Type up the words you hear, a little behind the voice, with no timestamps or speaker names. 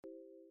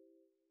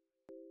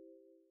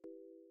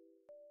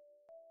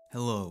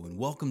Hello, and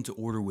welcome to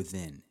Order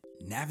Within,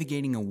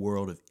 navigating a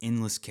world of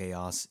endless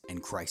chaos and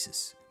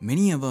crisis.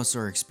 Many of us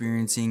are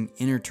experiencing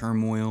inner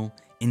turmoil,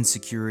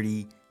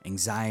 insecurity,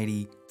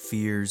 anxiety,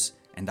 fears,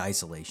 and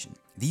isolation.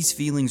 These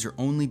feelings are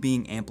only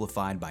being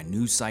amplified by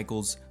news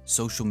cycles,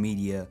 social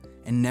media,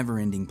 and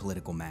never-ending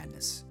political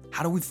madness.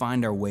 How do we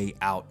find our way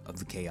out of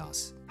the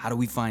chaos? How do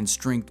we find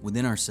strength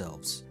within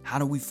ourselves? How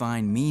do we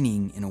find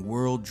meaning in a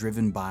world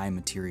driven by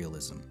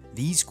materialism?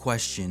 These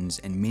questions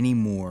and many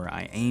more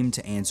I aim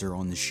to answer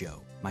on the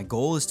show. My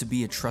goal is to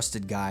be a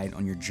trusted guide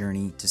on your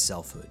journey to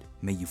selfhood.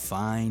 May you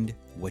find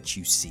what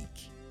you seek.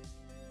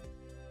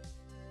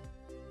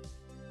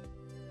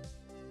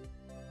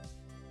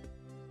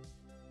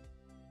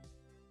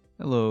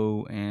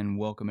 Hello and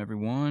welcome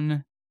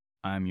everyone.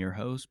 I'm your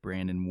host,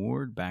 Brandon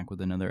Ward, back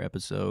with another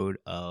episode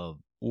of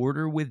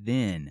Order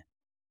Within,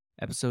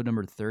 episode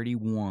number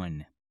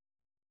 31,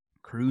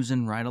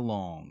 cruising right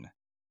along.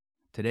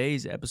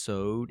 Today's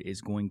episode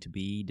is going to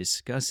be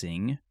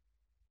discussing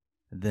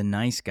the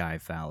nice guy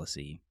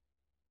fallacy.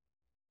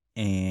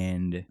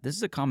 And this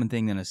is a common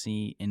thing that I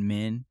see in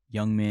men,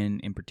 young men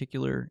in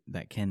particular,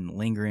 that can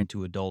linger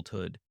into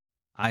adulthood.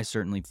 I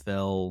certainly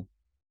fell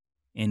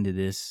into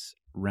this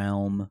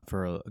realm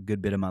for a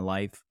good bit of my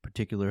life,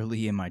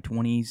 particularly in my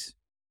 20s.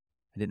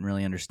 I didn't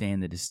really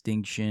understand the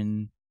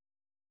distinction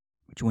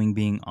between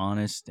being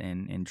honest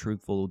and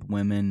truthful with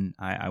women.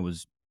 I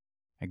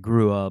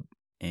grew up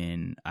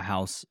in a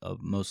house of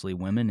mostly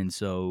women, and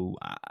so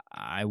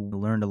I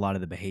learned a lot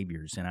of the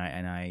behaviors, and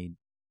I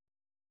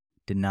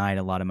denied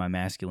a lot of my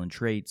masculine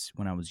traits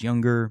when I was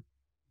younger.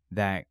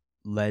 That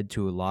led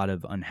to a lot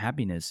of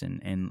unhappiness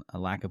and a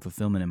lack of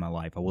fulfillment in my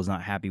life. I was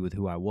not happy with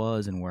who I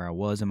was and where I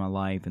was in my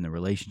life and the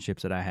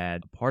relationships that I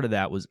had. Part of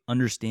that was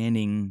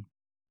understanding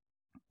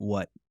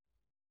what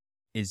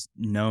is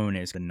known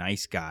as the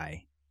nice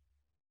guy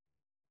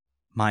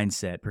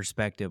mindset,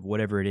 perspective,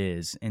 whatever it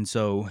is. And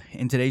so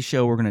in today's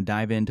show, we're going to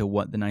dive into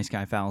what the nice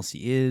guy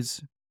fallacy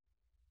is.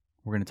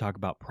 We're going to talk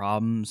about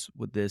problems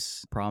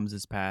this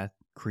path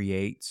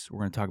creates. We're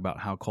going to talk about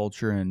how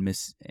culture and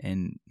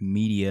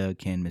media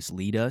can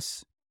mislead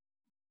us.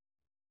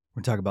 We're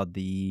going to talk about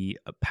the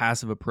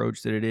passive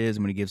approach that it is.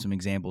 I'm going to give some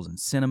examples in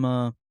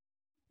cinema.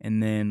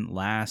 And then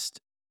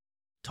last,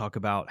 talk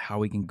about how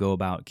we can go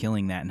about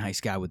killing that nice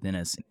guy within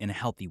us in a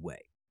healthy way,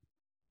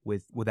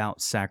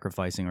 without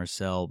sacrificing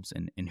ourselves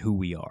and who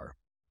we are.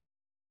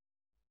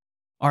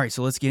 All right,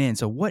 so let's get in.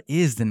 So what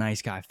is the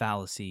nice guy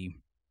fallacy?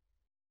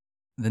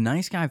 The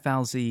nice guy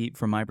fallacy,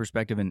 from my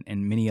perspective,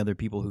 and many other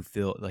people who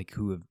feel like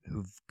who've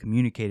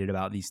communicated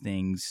about these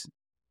things,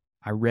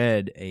 I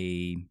read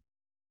a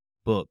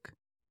book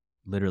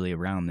literally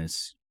around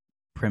this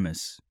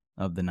premise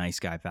of the nice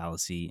guy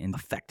fallacy. And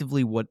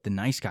effectively what the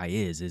nice guy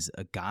is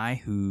a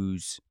guy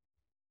who's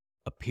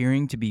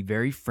appearing to be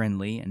very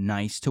friendly and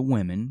nice to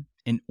women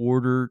in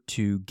order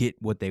to get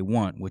what they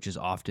want, which is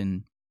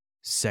often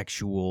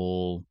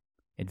sexual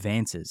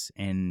advances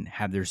and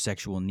have their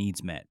sexual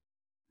needs met.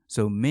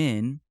 So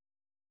men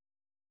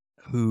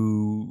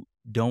who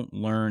don't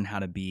learn how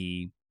to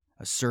be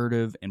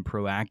assertive and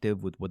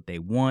proactive with what they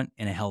want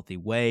in a healthy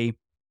way,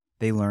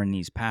 they learn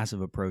these passive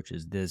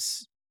approaches,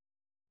 this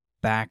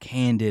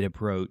backhanded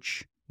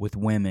approach with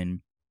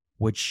women,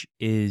 which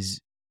is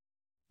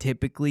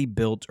typically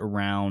built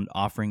around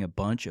offering a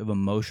bunch of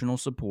emotional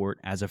support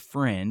as a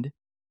friend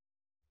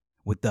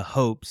with the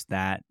hopes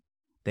that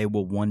they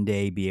will one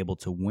day be able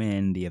to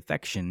win the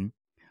affection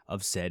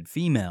of said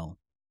female.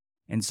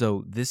 And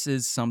so this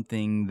is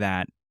something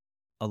that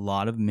a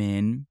lot of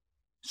men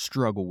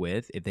struggle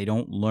with if they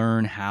don't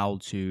learn how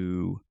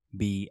to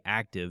be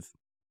active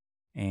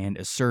and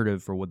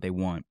assertive for what they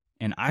want.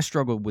 And I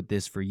struggled with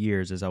this for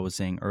years, as I was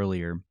saying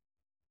earlier.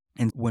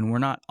 And when we're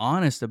not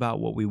honest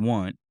about what we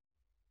want,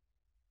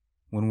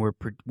 when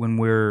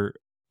we're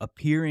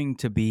appearing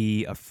to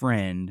be a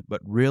friend,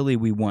 but really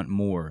we want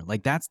more,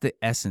 like that's the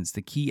essence,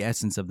 the key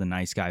essence of the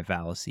nice guy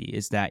fallacy,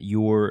 is that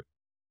you're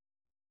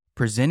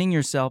presenting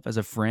yourself as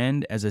a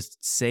friend, as a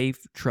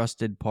safe,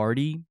 trusted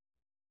party,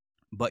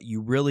 but you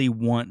really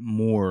want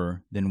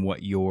more than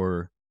what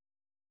you're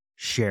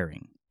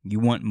sharing.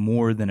 You want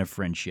more than a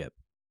friendship.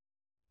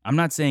 I'm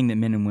not saying that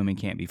men and women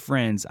can't be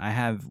friends. I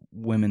have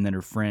women that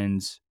are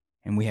friends,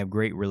 and we have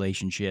great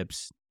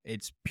relationships.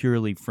 It's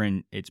purely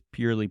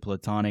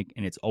platonic,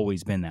 and it's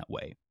always been that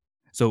way.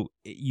 So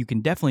you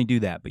can definitely do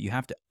that, but you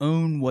have to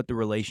own what the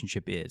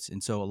relationship is.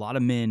 And so a lot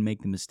of men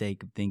make the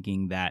mistake of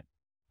thinking that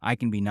I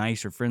can be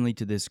nice or friendly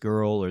to this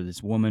girl or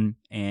this woman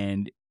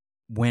and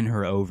win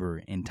her over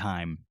in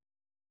time,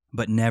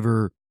 but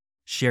never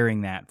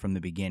sharing that from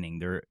the beginning.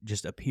 They're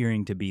just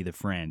appearing to be the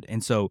friend.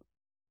 And so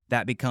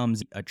that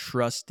becomes a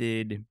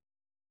trusted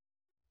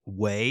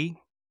way.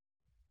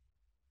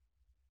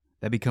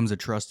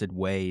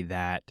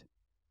 That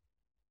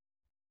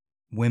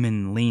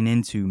women lean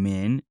into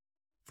men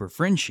for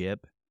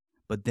friendship,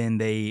 but then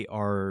they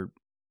are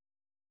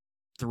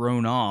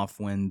thrown off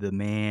when the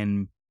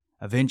man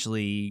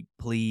eventually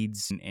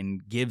pleads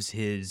and gives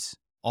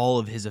all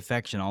of his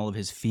affection, all of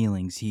his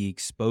feelings. He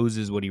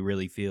exposes what he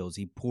really feels.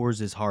 He pours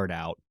his heart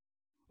out.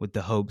 with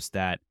the hopes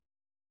that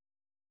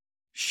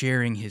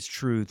sharing his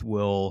truth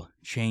will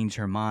change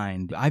her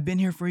mind. I've been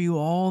here for you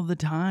all the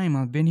time.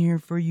 I've been here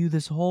for you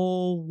this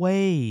whole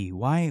way.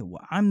 Why?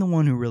 I'm the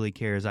one who really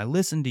cares. I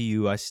listen to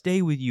you. I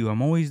stay with you.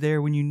 I'm always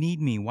there when you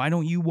need me. Why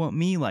don't you want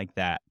me like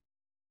that?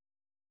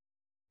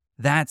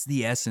 That's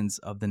the essence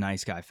of the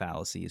nice guy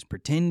fallacy, is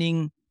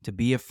pretending to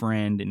be a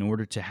friend in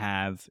order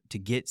to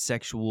get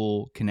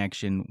sexual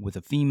connection with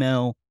a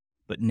female,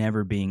 but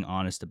never being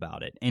honest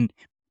about it.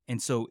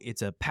 And so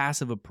it's a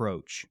passive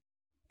approach.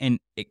 And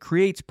it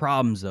creates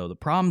problems, though. The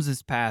problems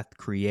this path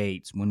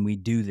creates when we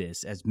do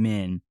this as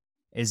men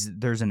is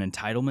there's an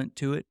entitlement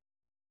to it,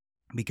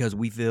 because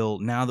we feel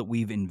now that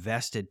we've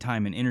invested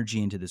time and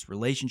energy into this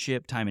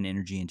relationship, time and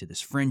energy into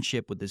this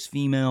friendship with this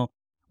female,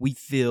 we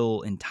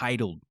feel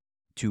entitled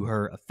to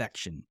her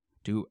affection,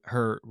 to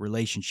her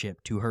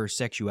relationship, to her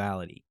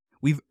sexuality.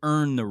 We've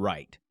earned the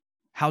right.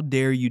 How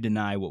dare you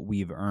deny what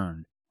we've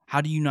earned? How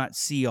do you not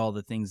see all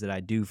the things that I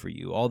do for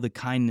you, all the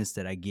kindness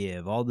that I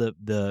give, all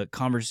the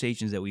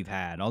conversations that we've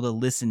had, all the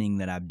listening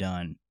that I've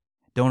done?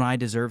 Don't I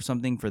deserve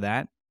something for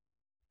that?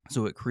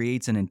 So it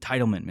creates an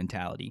entitlement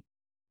mentality.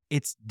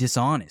 It's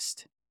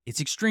dishonest. It's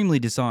extremely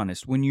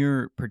dishonest when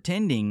you're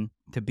pretending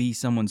to be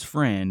someone's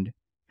friend,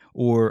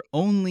 or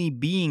only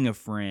being a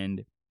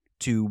friend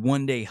to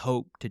one day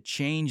hope to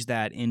change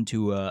that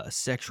into a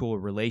sexual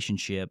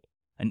relationship,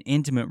 an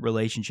intimate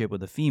relationship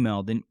with a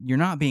female. Then you're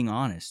not being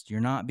honest. You're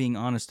not being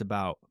honest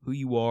about who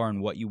you are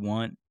and what you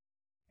want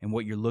and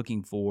what you're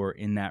looking for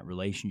in that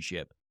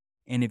relationship.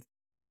 And if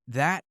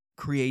that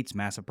creates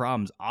massive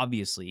problems,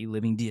 obviously,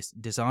 living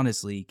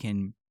dishonestly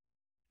can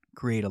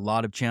create a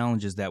lot of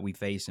challenges that we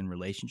face in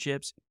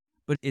relationships.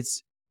 But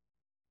it's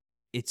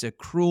a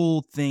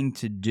cruel thing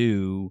to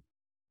do,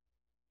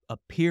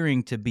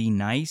 appearing to be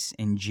nice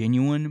and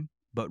genuine,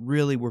 but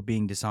really we're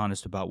being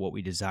dishonest about what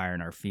we desire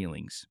and our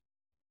feelings.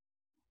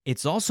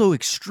 It's also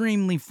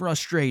extremely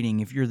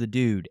frustrating if you're the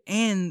dude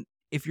and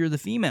if you're the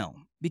female,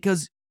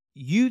 because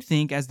you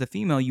think as the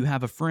female you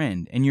have a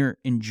friend and you're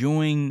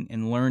enjoying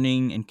and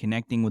learning and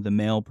connecting with a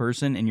male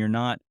person, and you're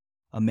not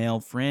a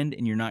male friend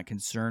and you're not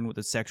concerned with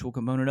the sexual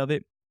component of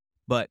it,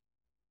 but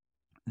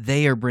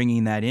they are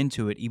bringing that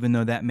into it, even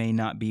though that may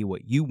not be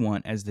what you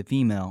want as the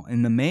female.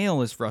 And the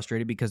male is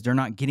frustrated because they're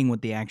not getting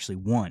what they actually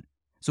want.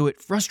 So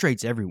it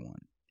frustrates everyone.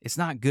 It's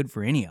not good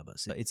for any of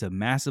us. It's a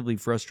massively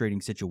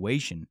frustrating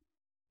situation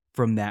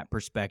from that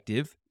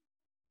perspective,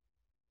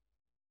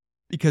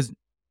 because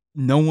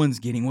no one's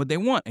getting what they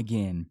want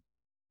again.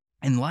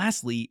 And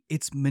lastly,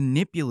 it's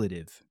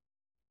manipulative.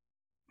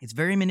 It's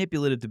very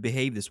manipulative to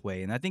behave this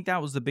way. And I think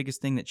that was the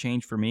biggest thing that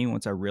changed for me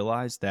once I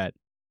realized that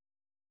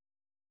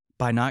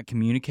by not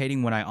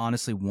communicating what I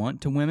honestly want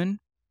to women,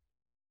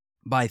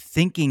 by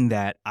thinking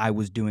that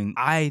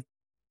I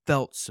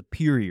felt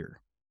superior.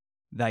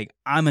 Like,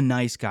 I'm a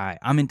nice guy.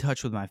 I'm in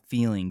touch with my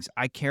feelings.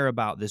 I care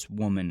about this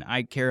woman.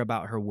 I care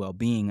about her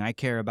well-being. I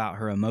care about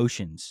her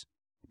emotions.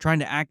 Trying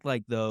to act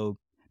like, though,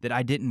 that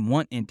I didn't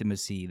want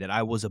intimacy, that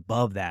I was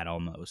above that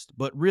almost.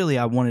 But really,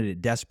 I wanted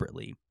it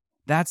desperately.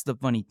 That's the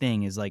funny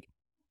thing, is like,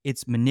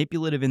 it's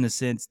manipulative in the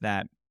sense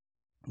that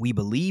we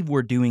believe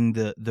we're doing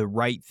the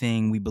right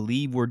thing. We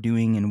believe we're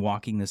doing and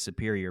walking the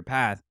superior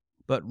path.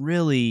 But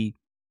really,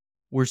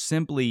 we're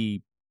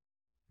simply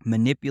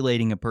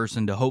manipulating a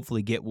person to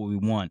hopefully get what we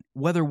want,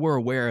 whether we're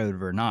aware of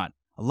it or not.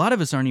 A lot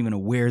of us aren't even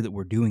aware that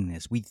we're doing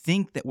this. We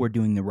think that we're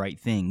doing the right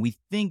thing. We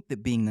think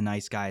that being the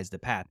nice guy is the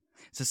path.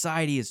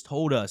 Society has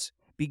told us,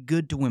 be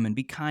good to women,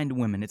 be kind to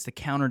women. It's the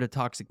counter to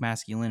toxic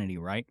masculinity,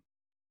 right?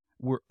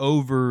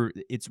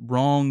 It's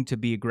wrong to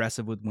be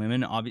aggressive with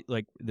women,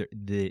 like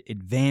the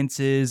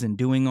advances and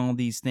doing all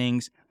these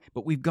things,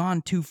 but we've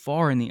gone too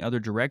far in the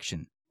other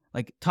direction.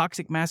 Like,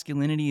 toxic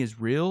masculinity is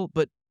real,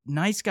 but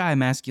nice guy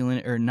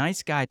masculinity or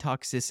nice guy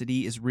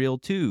toxicity is real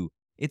too.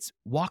 It's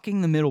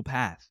walking the middle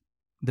path,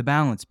 the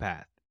balance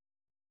path.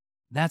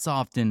 That's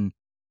often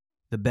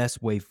the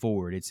best way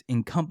forward. It's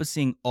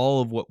encompassing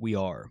all of what we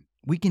are.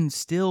 We can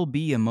still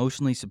be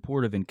emotionally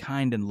supportive and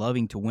kind and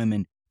loving to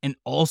women, and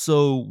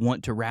also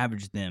want to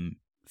ravage them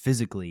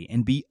physically,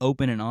 and be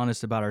open and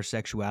honest about our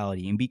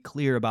sexuality, and be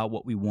clear about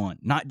what we want,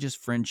 not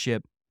just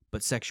friendship,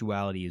 but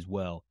sexuality as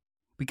well.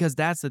 Because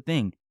that's the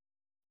thing.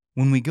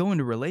 When we go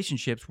into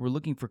relationships, we're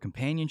looking for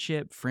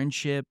companionship,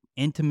 friendship,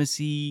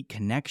 intimacy,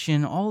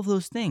 connection, all of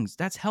those things.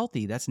 That's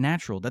healthy. That's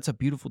natural. That's a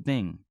beautiful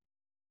thing.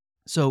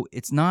 So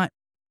it's not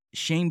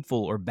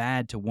shameful or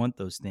bad to want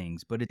those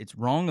things, but it's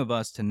wrong of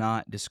us to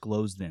not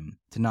disclose them,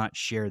 to not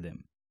share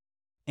them.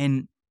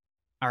 And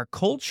our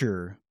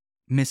culture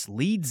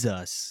misleads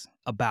us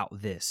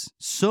about this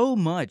so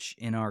much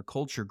in our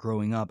culture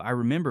growing up. I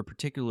remember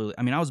particularly,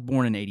 I was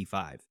born in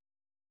 85.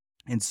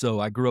 And so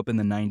I grew up in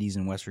the 90s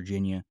in West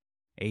Virginia,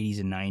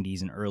 80s and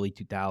 90s and early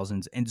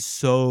 2000s. And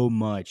so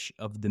much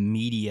of the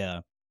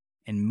media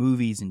and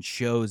movies and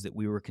shows that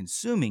we were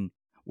consuming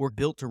were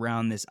built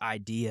around this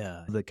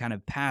idea, the kind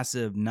of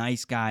passive,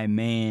 nice guy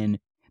man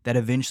that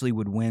eventually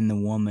would win the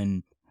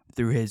woman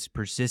through his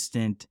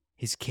persistent,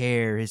 his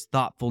care, his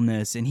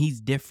thoughtfulness, and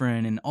he's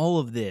different and all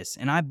of this.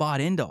 And I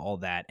bought into all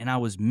that and I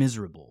was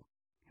miserable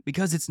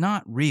because it's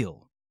not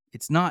real.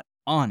 It's not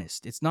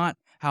honest. It's not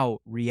how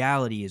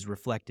reality is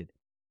reflected.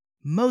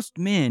 Most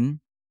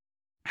men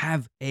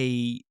have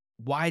a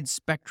wide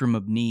spectrum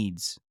of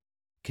needs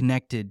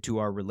connected to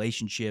our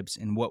relationships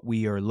and what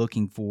we are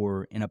looking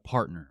for in a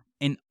partner.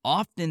 And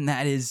often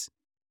that is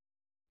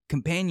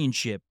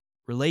companionship,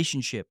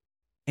 relationship,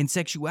 and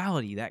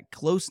sexuality, that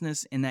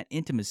closeness and that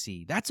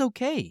intimacy. That's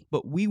okay.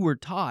 But we were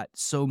taught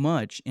so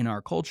much in our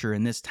culture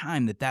in this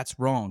time that that's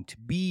wrong. To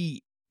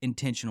be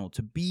intentional,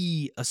 to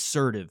be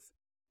assertive,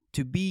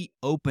 to be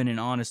open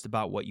and honest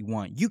about what you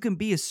want. You can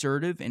be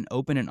assertive and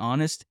open and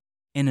honest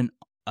in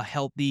a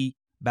healthy,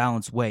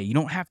 balanced way. You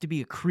don't have to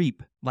be a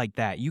creep like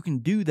that. You can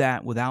do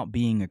that without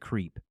being a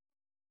creep.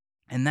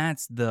 And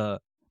that's the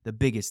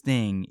biggest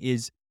thing,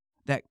 is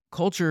that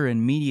culture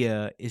and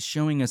media is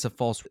showing us a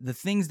false. The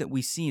things that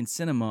we see in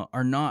cinema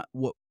are not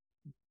what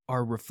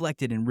are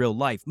reflected in real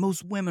life.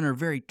 Most women are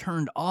very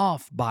turned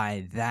off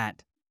by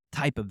that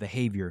type of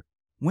behavior.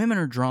 Women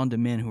are drawn to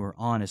men who are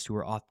honest, who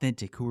are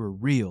authentic, who are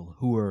real,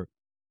 who are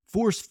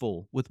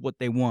forceful with what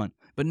they want,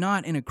 but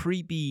not in a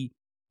creepy,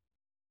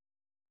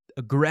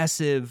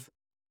 aggressive,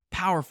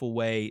 powerful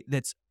way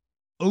that's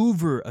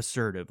over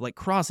assertive, like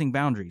crossing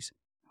boundaries.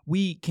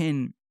 We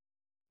can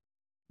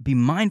be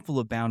mindful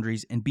of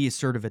boundaries and be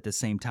assertive at the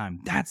same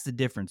time. That's the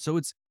difference. So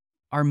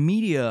our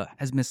media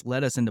has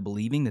misled us into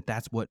believing that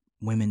that's what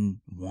women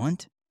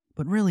want,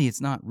 but really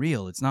it's not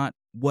real. It's not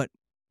what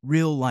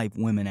real life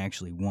women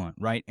actually want,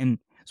 right? And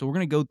so we're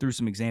going to go through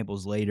some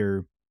examples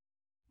later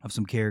of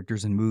some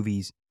characters in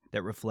movies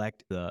that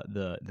reflect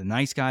the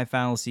nice guy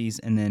fallacies,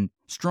 and then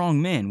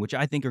strong men, which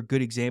I think are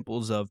good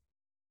examples of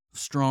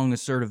strong,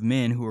 assertive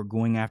men who are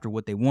going after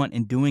what they want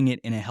and doing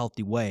it in a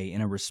healthy way, in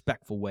a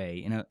respectful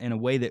way, in a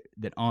way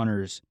that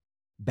honors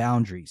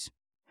boundaries.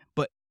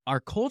 But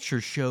our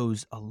culture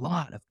shows a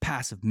lot of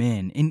passive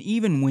men. And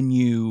even when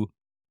you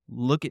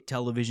look at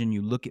television,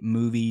 you look at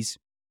movies,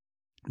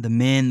 the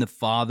men, the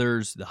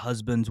fathers, the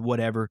husbands,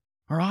 whatever,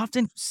 are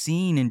often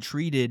seen and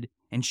treated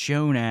and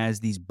shown as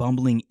these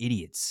bumbling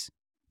idiots.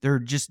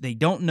 They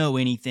don't know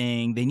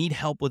anything. They need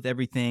help with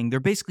everything.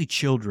 They're basically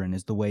children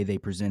is the way they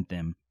present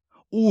them.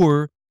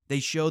 Or they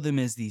show them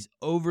as these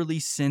overly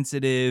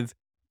sensitive,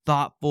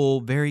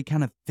 thoughtful, very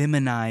kind of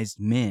feminized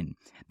men.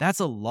 That's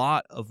a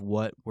lot of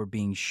what we're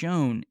being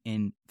shown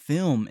in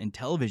film and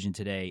television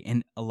today.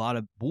 And a lot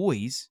of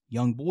boys,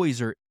 young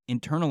boys, are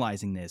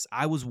internalizing this.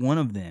 I was one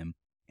of them.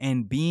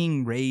 And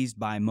being raised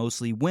by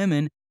mostly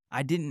women,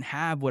 I didn't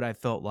have what I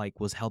felt like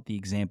was healthy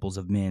examples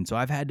of men. So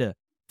I've had to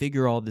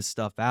figure all this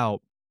stuff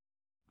out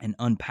and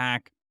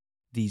unpack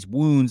these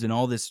wounds and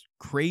all this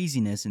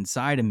craziness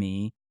inside of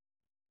me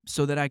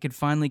so that I could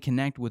finally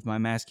connect with my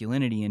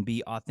masculinity and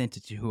be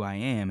authentic to who I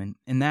am.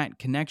 And that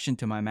connection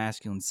to my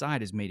masculine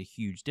side has made a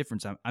huge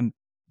difference. I'm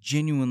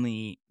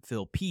genuinely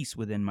feel peace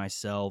within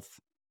myself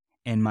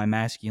and my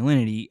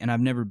masculinity, and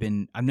I've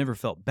never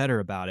felt better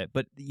about it.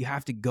 But you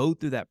have to go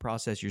through that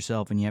process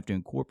yourself, and you have to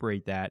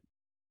incorporate that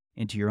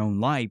into your own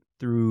life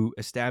through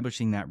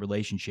establishing that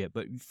relationship.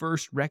 But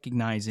first,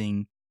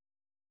 recognizing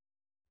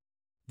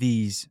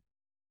these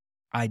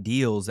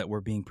ideals that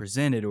were being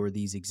presented, or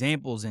these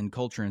examples in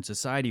culture and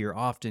society, are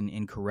often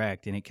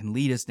incorrect, and it can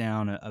lead us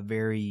down a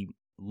very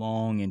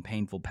long and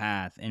painful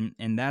path.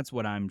 And that's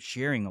what I'm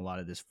sharing a lot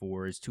of this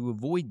for, is to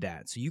avoid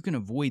that, so you can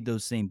avoid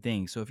those same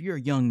things. So if you're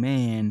a young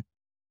man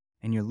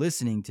and you're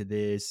listening to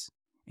this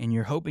and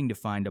you're hoping to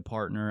find a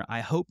partner, I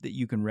hope that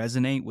you can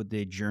resonate with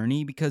the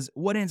journey, because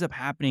what ends up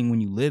happening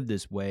when you live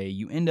this way,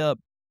 you end up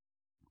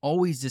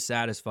always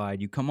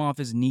dissatisfied. You come off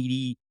as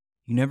needy.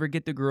 You never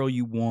get the girl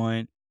you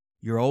want.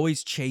 You're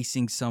always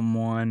chasing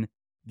someone.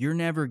 You're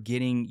never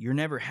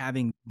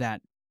having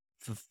that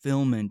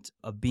fulfillment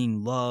of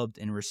being loved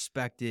and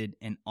respected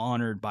and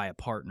honored by a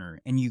partner.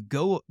 And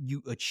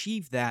you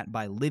achieve that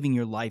by living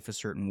your life a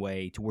certain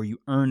way to where you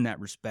earn that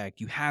respect.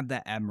 You have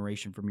that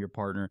admiration from your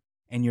partner,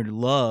 and you're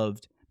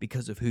loved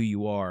because of who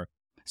you are.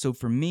 So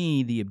for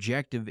me, the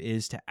objective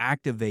is to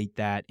activate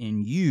that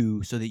in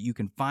you so that you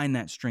can find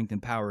that strength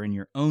and power in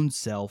your own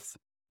self,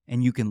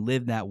 and you can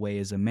live that way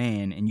as a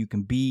man, and you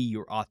can be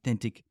your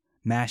authentic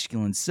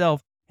masculine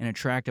self and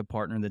attract a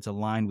partner that's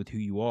aligned with who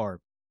you are.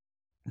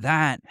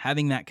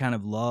 Having that kind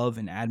of love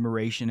and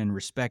admiration and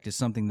respect is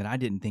something that I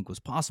didn't think was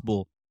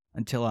possible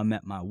until I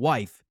met my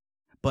wife.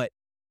 But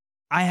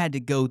I had to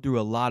go through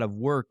a lot of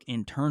work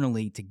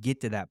internally to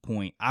get to that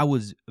point. I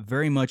was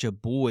very much a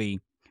boy,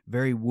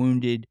 very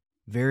wounded,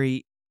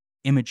 very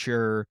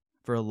immature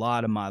for a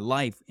lot of my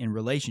life in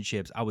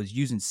relationships. I was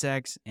using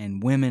sex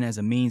and women as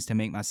a means to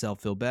make myself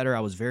feel better. I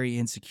was very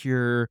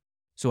insecure.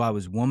 So I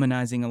was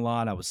womanizing a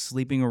lot. I was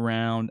sleeping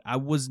around. I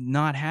was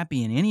not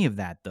happy in any of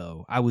that,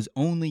 though. I was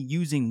only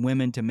using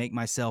women to make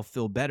myself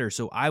feel better.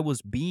 So I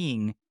was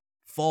being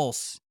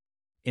false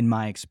in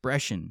my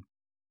expression,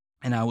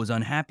 and I was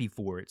unhappy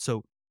for it.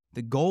 So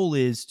the goal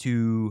is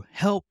to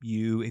help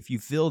you if you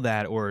feel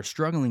that or are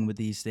struggling with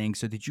these things,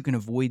 so that you can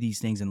avoid these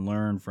things and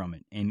learn from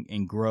it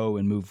and grow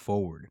and move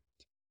forward.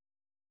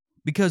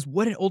 Because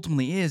what it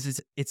ultimately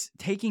is it's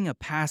taking a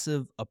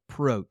passive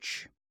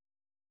approach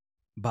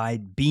by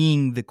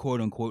being the quote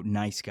unquote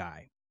nice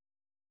guy.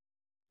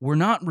 We're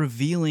not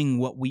revealing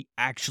what we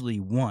actually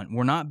want.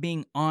 We're not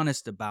being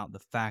honest about the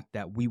fact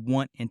that we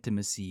want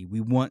intimacy.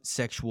 We want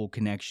sexual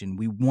connection.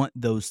 We want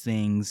those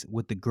things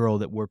with the girl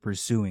that we're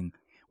pursuing.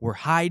 We're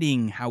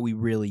hiding how we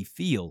really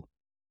feel.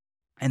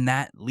 And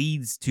that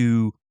leads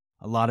to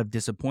a lot of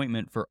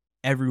disappointment for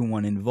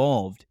everyone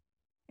involved.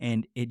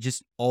 And it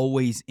just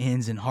always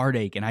ends in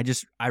heartache. And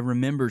I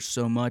remember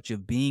so much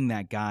of being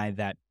that guy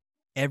that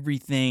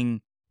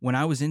everything, when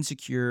I was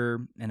insecure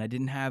and I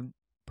didn't have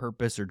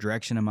purpose or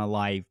direction in my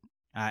life,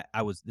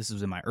 this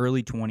was in my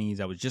early 20s.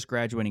 I was just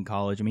graduating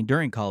college. I mean,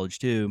 during college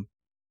too,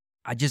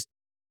 I just,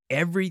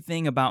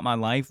 everything about my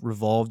life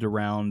revolved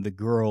around the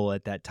girl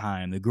at that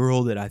time, the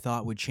girl that I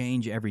thought would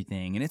change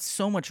everything. And it's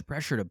so much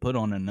pressure to put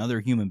on another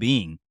human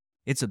being.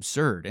 It's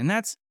absurd. And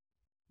that's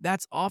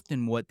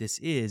often what this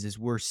is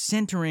we're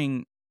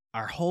centering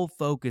our whole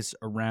focus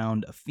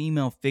around a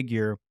female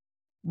figure.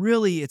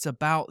 Really, it's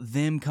about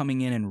them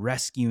coming in and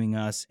rescuing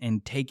us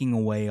and taking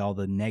away all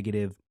the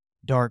negative,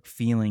 dark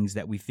feelings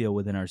that we feel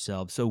within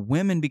ourselves. So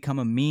women become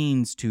a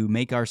means to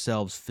make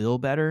ourselves feel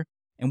better,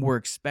 and we're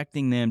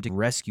expecting them to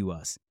rescue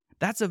us.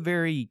 That's a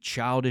very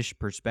childish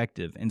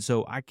perspective. And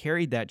so I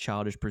carried that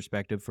childish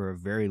perspective for a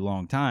very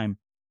long time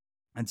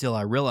until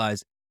I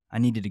realized I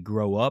needed to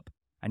grow up,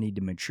 I needed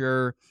to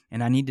mature,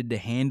 and I needed to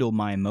handle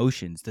my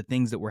emotions, the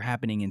things that were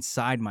happening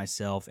inside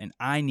myself, and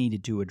I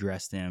needed to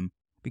address them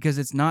because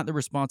it's not the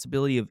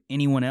responsibility of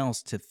anyone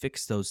else to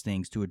fix those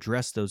things, to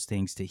address those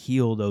things, to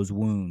heal those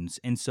wounds.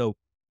 And so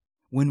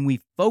when we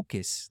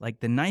focus,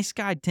 like the nice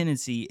guy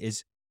tendency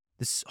is,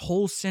 this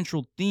whole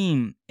central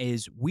theme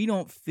is we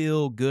don't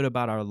feel good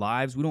about our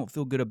lives, we don't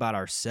feel good about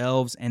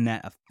ourselves, and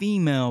that a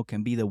female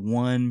can be the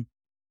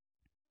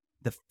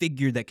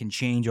figure that can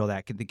change all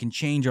that can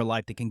change our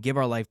life, that can give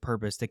our life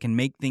purpose, that can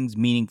make things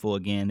meaningful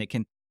again, that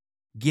can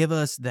give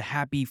us the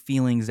happy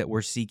feelings that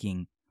we're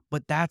seeking.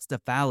 But that's the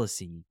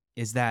fallacy,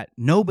 is that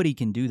nobody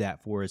can do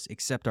that for us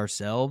except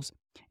ourselves.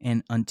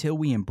 And until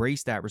we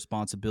embrace that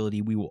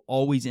responsibility, we will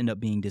always end up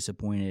being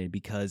disappointed,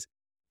 because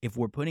if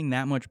we're putting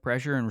that much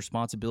pressure and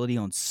responsibility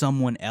on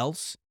someone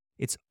else,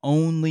 it's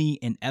only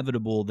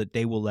inevitable that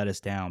they will let us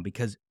down,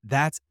 because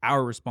that's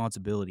our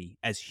responsibility.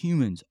 As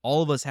humans,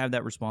 all of us have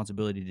that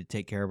responsibility to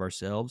take care of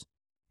ourselves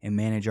and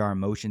manage our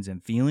emotions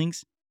and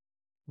feelings.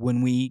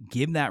 When we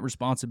give that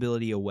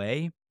responsibility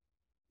away,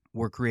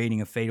 we're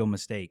creating a fatal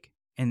mistake.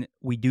 And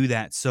we do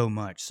that so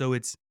much. So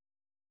it's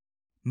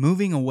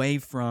moving away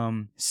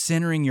from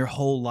centering your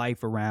whole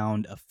life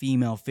around a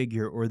female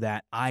figure or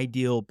that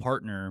ideal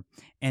partner,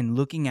 and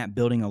looking at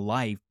building a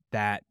life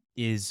that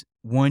is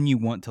one you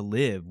want to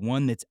live,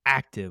 one that's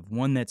active,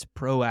 one that's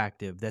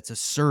proactive, that's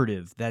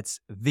assertive, that's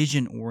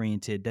vision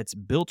oriented, that's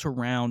built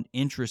around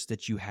interests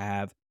that you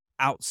have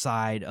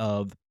outside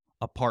of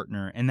a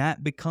partner. And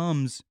that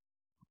becomes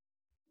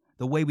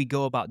the way we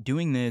go about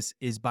doing this,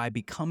 is by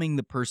becoming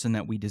the person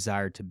that we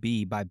desire to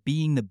be, by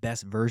being the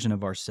best version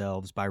of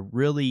ourselves, by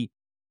really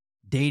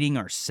dating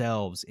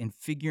ourselves and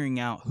figuring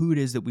out who it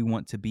is that we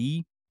want to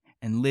be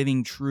and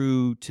living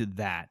true to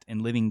that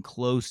and living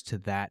close to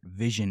that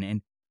vision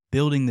and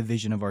building the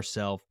vision of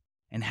ourselves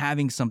and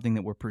having something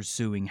that we're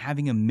pursuing,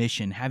 having a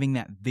mission, having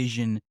that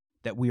vision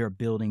that we are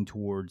building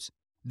towards.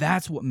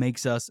 That's what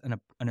makes us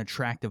an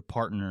attractive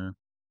partner,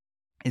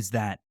 is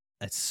that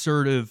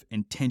assertive,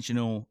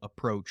 intentional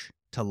approach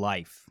to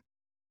life.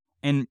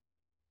 And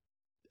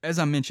as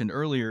I mentioned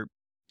earlier,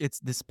 it's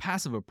this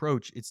passive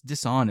approach. It's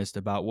dishonest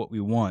about what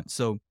we want.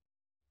 So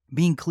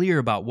being clear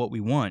about what we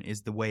want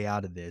is the way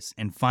out of this,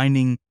 and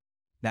finding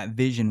that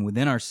vision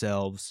within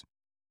ourselves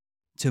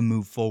to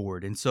move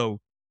forward. And so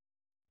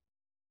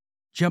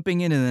jumping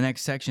into the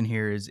next section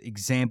here is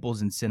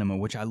examples in cinema,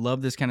 which I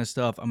love this kind of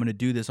stuff. I'm going to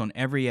do this on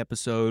every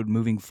episode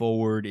moving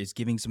forward, is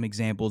giving some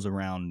examples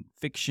around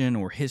fiction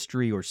or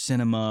history or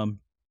cinema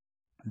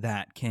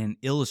that can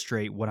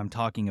illustrate what I'm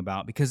talking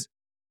about, because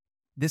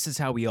this is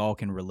how we all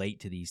can relate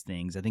to these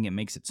things. I think it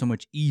makes it so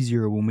much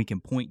easier when we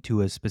can point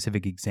to a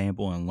specific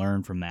example and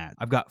learn from that.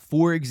 I've got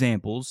 4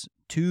 examples,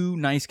 2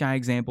 nice guy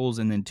examples,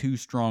 and then 2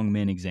 strong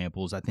men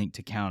examples, I think,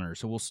 to counter.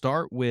 So we'll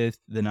start with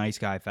the nice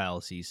guy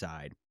fallacy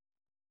side.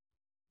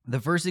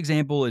 The first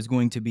example is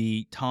going to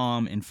be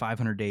Tom in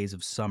 500 Days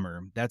of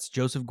Summer. That's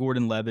Joseph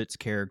Gordon-Levitt's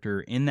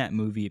character in that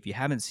movie. If you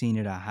haven't seen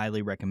it, I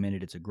highly recommend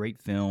it. It's a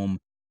great film.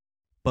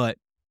 But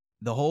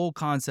the whole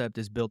concept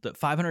is built up.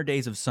 500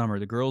 Days of Summer,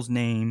 the girl's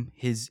name,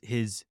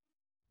 his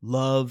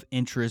love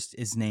interest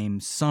is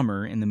named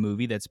Summer in the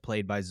movie. That's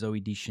played by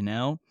Zooey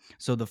Deschanel.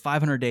 So the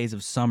 500 Days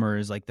of Summer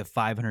is like the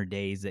 500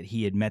 days that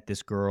he had met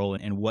this girl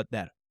and what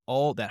that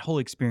whole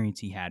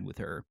experience he had with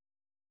her.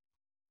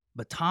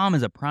 But Tom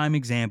is a prime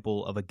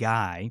example of a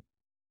guy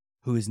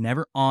who is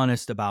never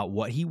honest about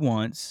what he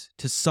wants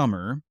to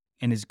Summer,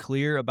 and is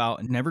clear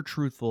about, never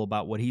truthful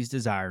about what he's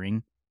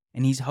desiring.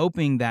 And he's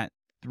hoping that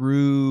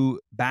through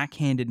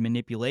backhanded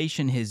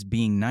manipulation, his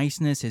being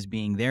niceness, his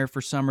being there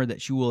for Summer,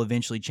 that she will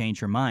eventually change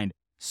her mind.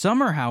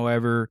 Summer,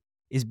 however,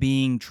 is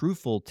being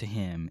truthful to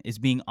him, is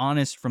being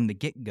honest from the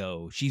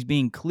get-go. She's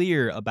being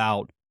clear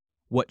about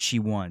what she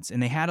wants.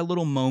 And they had a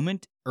little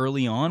moment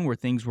early on where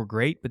things were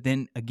great, but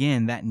then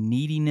again, that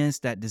neediness,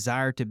 that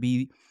desire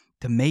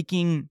to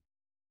making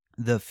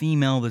the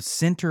female the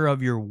center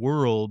of your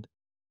world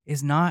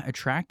is not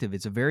attractive.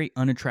 It's a very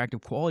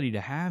unattractive quality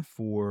to have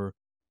for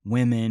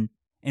women.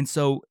 And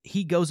so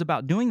he goes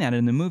about doing that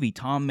in the movie.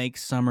 Tom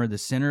makes Summer the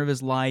center of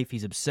his life.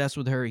 He's obsessed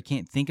with her. He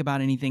can't think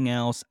about anything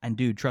else. And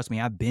dude, trust me,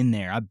 I've been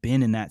there. I've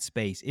been in that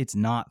space. It's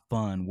not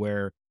fun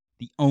where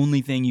the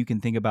only thing you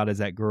can think about is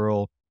that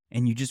girl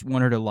and you just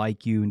want her to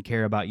like you and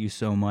care about you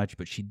so much,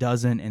 but she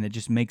doesn't. And it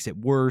just makes it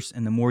worse.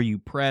 And the more you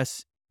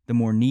press, the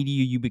more needy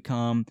you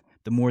become.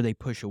 The more they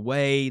push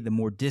away, the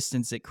more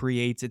distance it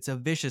creates. It's a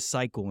vicious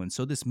cycle. And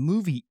so this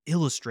movie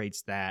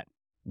illustrates that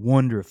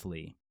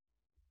wonderfully.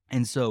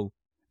 And so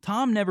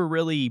Tom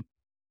he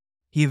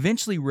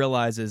eventually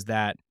realizes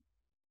that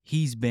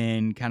he's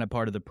been kind of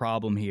part of the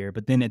problem here.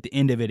 But then at the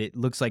end of it, it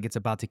looks like it's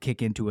about to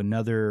kick into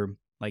another,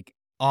 like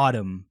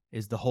autumn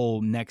is the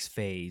whole next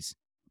phase.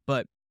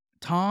 But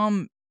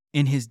Tom,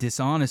 in his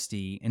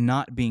dishonesty and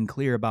not being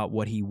clear about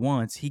what he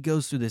wants, he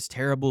goes through this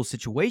terrible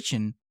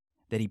situation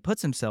that he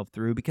puts himself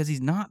through because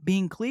he's not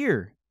being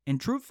clear and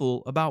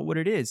truthful about what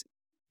it is.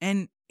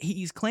 And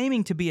he's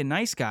claiming to be a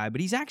nice guy,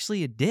 but he's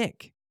actually a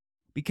dick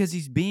because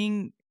he's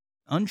being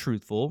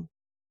untruthful,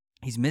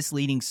 he's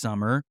misleading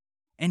Summer,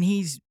 and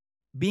he's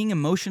being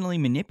emotionally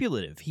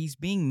manipulative. He's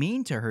being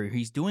mean to her.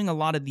 He's doing a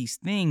lot of these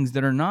things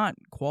that are not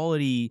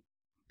quality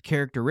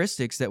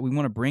characteristics that we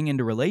want to bring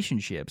into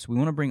relationships. We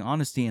want to bring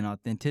honesty and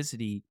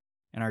authenticity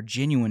and our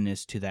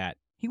genuineness to that.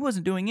 He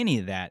wasn't doing any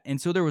of that. And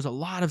so there was a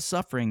lot of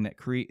suffering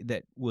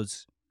that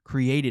was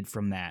created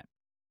from that.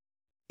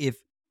 If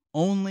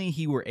only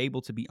he were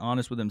able to be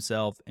honest with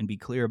himself and be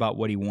clear about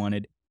what he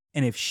wanted.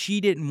 And if she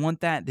didn't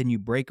want that, then you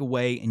break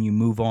away and you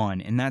move on.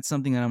 And that's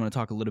something that I'm going to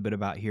talk a little bit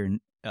about here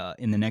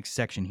in the next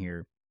section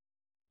here.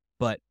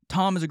 But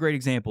Tom is a great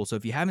example. So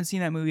if you haven't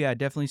seen that movie, I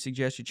definitely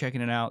suggest you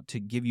checking it out to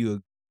give you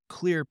a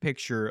clear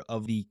picture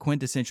of the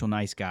quintessential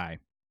nice guy.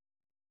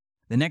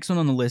 The next one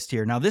on the list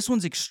here. Now, this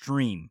one's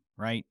extreme,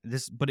 right?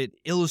 But it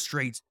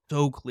illustrates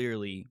so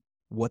clearly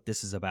what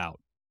this is about.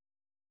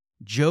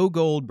 Joe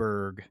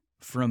Goldberg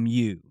from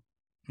You.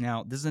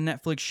 Now, this is a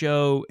Netflix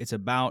show. It's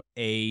about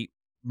a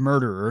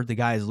murderer. The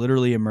guy is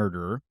literally a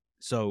murderer.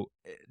 So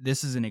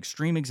this is an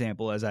extreme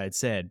example, as I had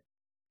said.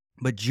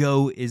 But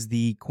Joe is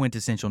the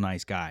quintessential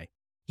nice guy.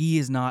 He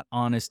is not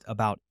honest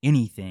about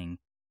anything.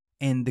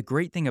 And the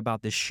great thing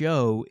about this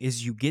show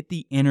is you get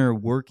the inner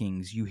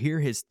workings. You hear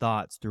his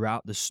thoughts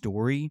throughout the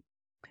story,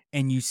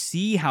 and you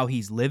see how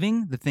he's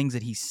living, the things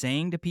that he's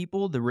saying to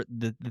people,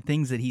 the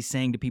things that he's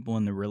saying to people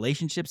in the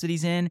relationships that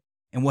he's in,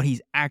 and what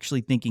he's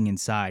actually thinking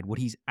inside, what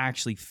he's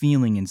actually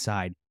feeling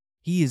inside.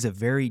 He is a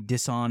very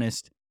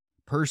dishonest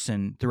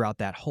person throughout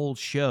that whole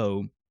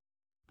show,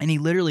 and he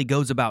literally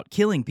goes about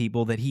killing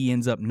people that he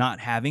ends up not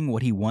having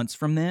what he wants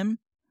from them,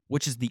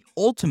 which is the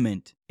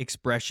ultimate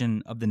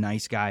expression of the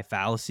nice guy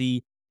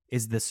fallacy,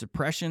 is the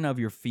suppression of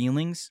your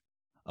feelings,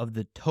 of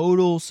the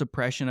total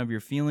suppression of your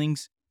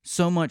feelings,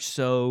 so much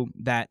so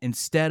that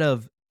instead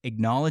of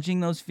acknowledging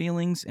those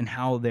feelings and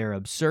how they're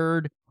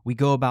absurd, we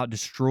go about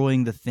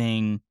destroying the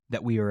thing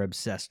that we are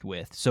obsessed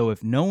with. So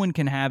if no one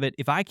can have it,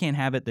 if I can't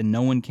have it, then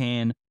no one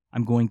can.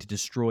 I'm going to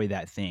destroy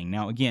that thing.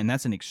 Now, again,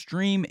 that's an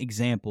extreme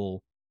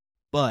example,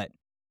 but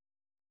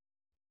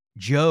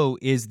Joe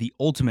is the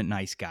ultimate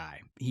nice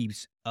guy.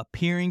 He's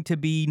appearing to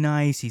be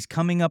nice. He's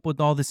coming up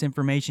with all this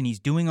information. He's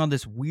doing all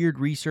this weird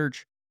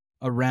research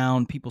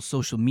around people's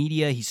social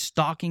media. He's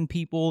stalking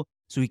people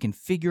so he can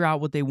figure out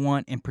what they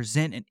want and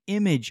present an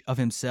image of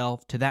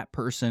himself to that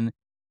person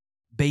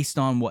based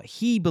on what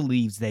he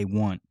believes they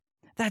want.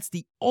 That's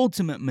the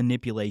ultimate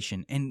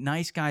manipulation, and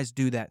nice guys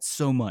do that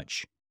so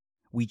much.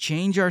 We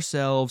change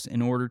ourselves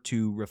in order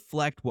to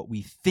reflect what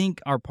we think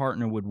our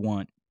partner would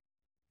want,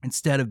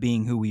 instead of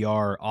being who we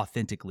are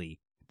authentically.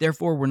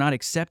 Therefore, we're not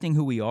accepting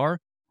who we are,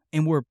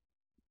 and we're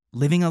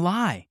living a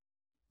lie.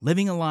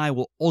 Living a lie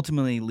will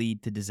ultimately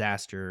lead to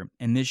disaster,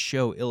 and this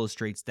show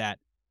illustrates that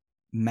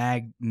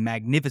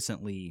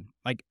magnificently.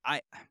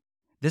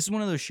 This is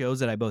one of those shows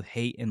that I both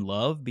hate and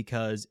love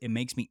because it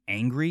makes me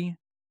angry.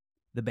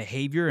 The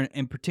behavior,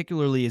 and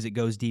particularly as it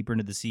goes deeper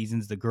into the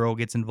seasons, the girl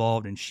gets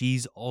involved, and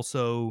she's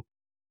also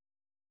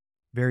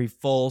very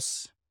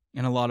false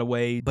in a lot of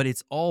ways, but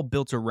it's all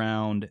built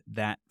around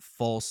that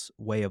false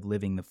way of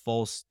living, the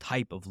false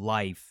type of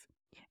life.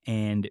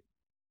 And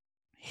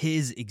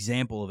his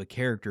example of a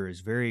character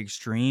is very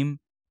extreme,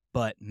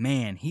 but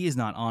man, he is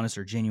not honest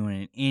or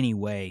genuine in any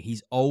way.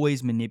 He's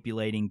always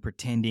manipulating,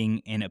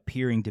 pretending, and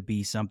appearing to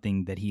be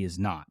something that he is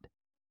not,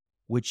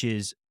 which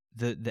is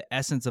the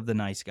essence of the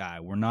nice guy.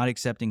 We're not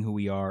accepting who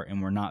we are,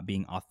 and we're not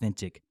being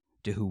authentic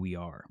to who we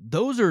are.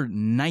 Those are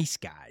Nice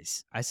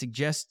Guys. I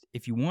suggest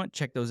if you want,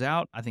 check those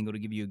out. I think it'll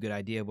give you a good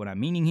idea of what I'm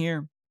meaning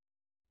here.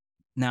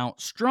 Now,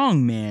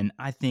 strong men,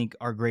 I think,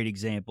 are great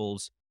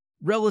examples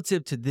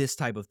relative to this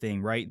type of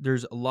thing, right?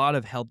 There's a lot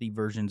of healthy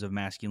versions of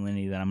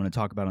masculinity that I'm going to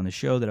talk about on the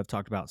show that I've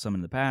talked about some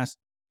in the past.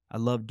 I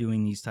love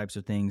doing these types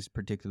of things,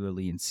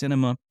 particularly in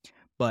cinema,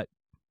 but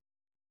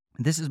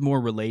this is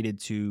more related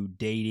to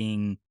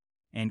dating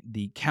and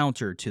the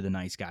counter to the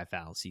nice guy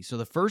fallacy. So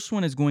the first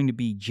one is going to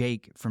be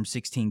Jake from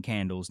 16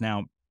 Candles.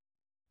 Now,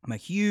 I'm a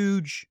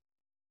huge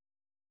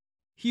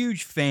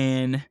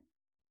fan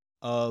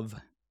of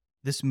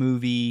this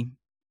movie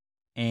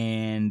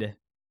and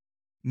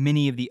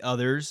many of the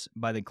others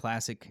by the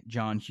classic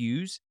John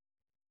Hughes.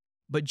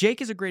 But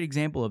Jake is a great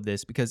example of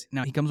this because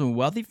now he comes from a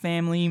wealthy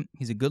family.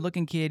 He's a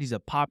good-looking kid. He's a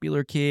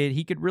popular kid.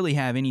 He could really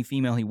have any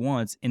female he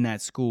wants in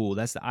that school.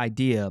 That's the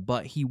idea.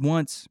 But he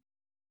wants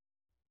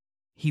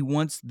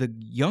the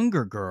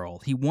younger girl.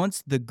 He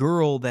wants the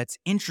girl that's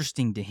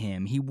interesting to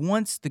him. He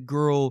wants the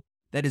girl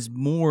that is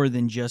more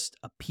than just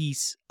a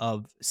piece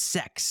of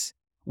sex,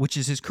 which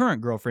is his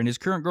current girlfriend. His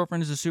current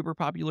girlfriend is a super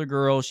popular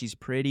girl. She's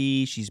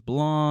pretty. She's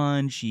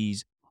blonde.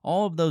 She's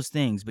all of those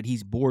things, but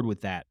he's bored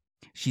with that.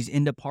 She's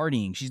into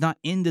partying. She's not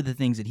into the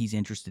things that he's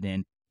interested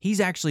in. He's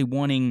actually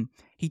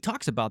he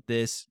talks about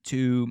this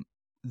to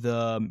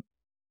one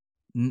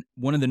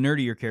of the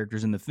nerdier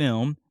characters in the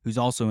film, who's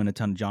also in a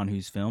ton of John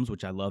Hughes films,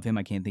 which I love him.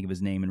 I can't think of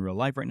his name in real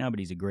life right now, but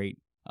he's a great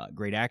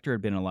actor.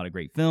 Had been in a lot of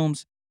great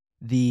films.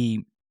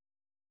 They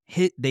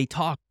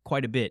talk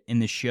quite a bit in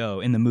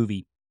the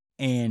movie,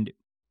 and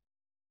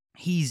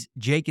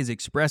Jake is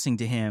expressing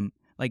to him,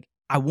 like,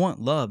 I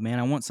want love, man.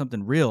 I want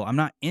something real. I'm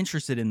not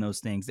interested in those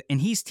things. And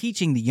he's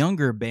teaching the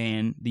younger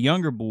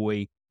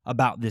boy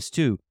about this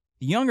too.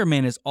 The younger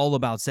man is all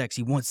about sex.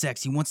 He wants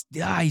sex.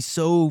 He's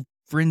so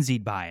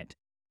frenzied by it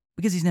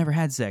because he's never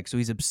had sex. So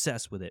he's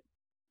obsessed with it.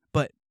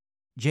 But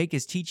Jake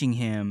is teaching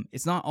him,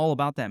 it's not all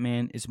about that,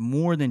 man. It's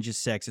more than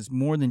just sex. It's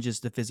more than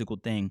just the physical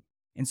thing.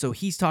 And so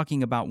he's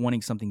talking about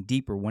wanting something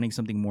deeper, wanting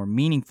something more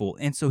meaningful.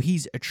 And so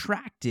he's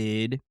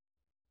attracted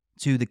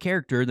to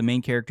the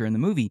main character in the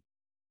movie.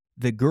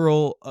 The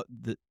girl,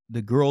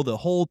 the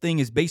whole thing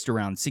is based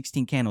around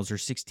 16 Candles, her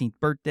 16th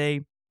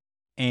birthday.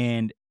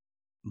 And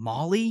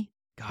Molly,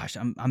 gosh,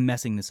 I'm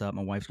messing this up.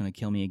 My wife's going to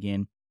kill me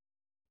again.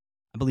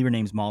 I believe her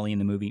name's Molly in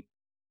the movie.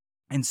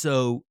 And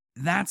so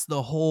that's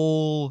the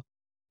whole,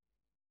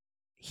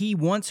 he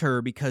wants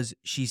her because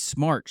she's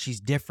smart,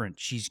 she's different,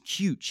 she's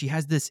cute, she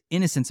has this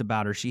innocence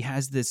about her, she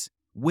has this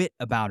wit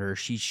about her,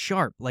 she's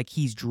sharp, like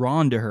he's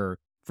drawn to her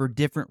for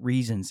different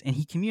reasons, and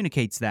he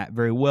communicates that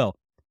very well.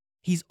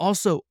 He's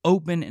also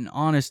open and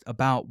honest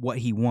about what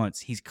he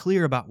wants. He's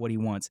clear about what he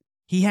wants.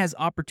 He has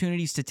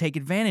opportunities to take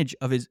advantage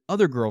of his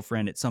other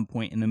girlfriend at some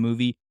point in the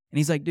movie, and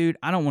he's like, dude,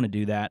 I don't want to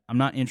do that. I'm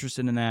not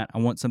interested in that. I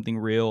want something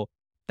real.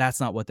 That's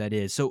not what that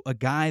is. So a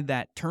guy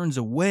that turns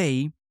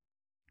away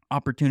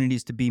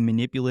opportunities to be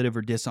manipulative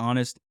or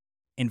dishonest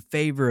in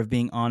favor of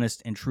being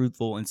honest and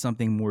truthful and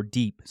something more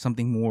deep,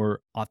 something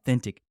more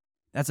authentic.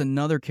 That's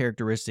another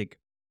characteristic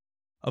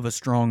of a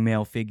strong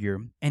male figure.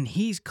 And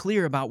he's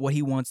clear about what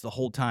he wants the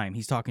whole time.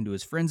 He's talking to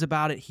his friends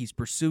about it. He's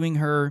pursuing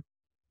her.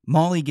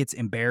 Molly gets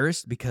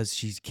embarrassed because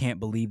she can't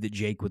believe that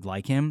Jake would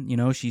like him. You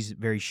know, she's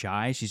very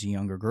shy. She's a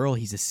younger girl.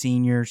 He's a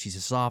senior. She's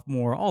a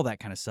sophomore, all that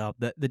kind of stuff.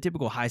 The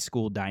typical high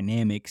school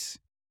dynamics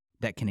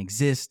that can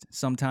exist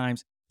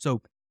sometimes.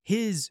 So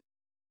his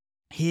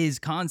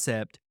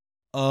concept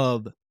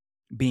of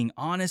being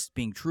honest,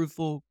 being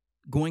truthful,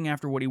 going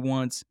after what he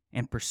wants,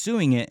 and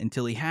pursuing it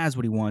until he has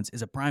what he wants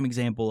is a prime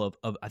example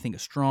of I think, a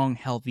strong,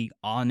 healthy,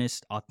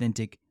 honest,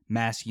 authentic,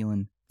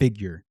 masculine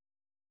figure.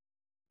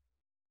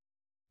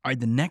 All right,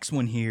 the next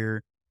one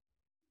here,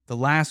 the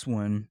last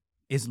one,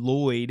 is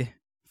Lloyd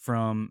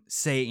from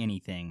Say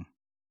Anything.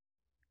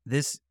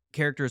 This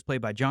character is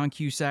played by John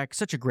Cusack.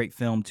 Such a great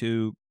film,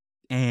 too.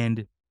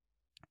 And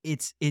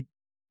it's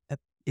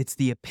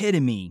the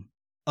epitome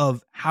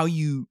of how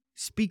you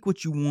speak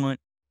what you want,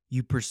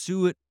 you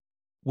pursue it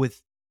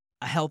with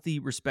a healthy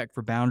respect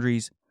for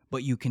boundaries,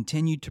 but you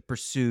continue to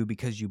pursue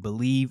because you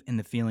believe in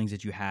the feelings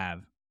that you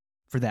have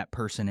for that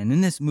person. And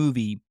in this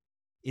movie,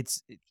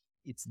 it's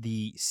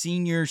the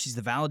senior. She's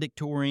the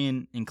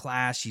valedictorian in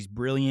class. She's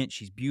brilliant.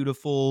 She's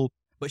beautiful,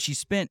 but she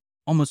spent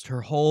almost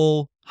her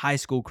whole high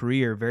school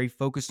career very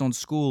focused on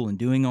school and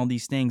doing all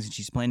these things. And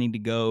she's planning to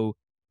go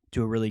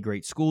to a really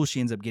great school. She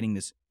ends up getting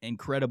this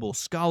incredible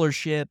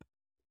scholarship.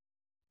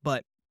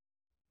 But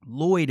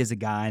Lloyd is a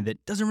guy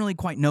that doesn't really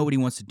quite know what he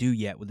wants to do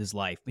yet with his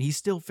life, but he's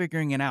still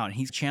figuring it out.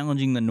 He's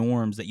challenging the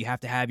norms that you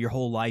have to have your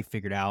whole life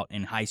figured out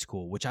in high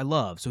school, which I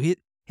love. So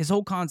his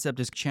whole concept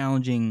is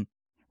challenging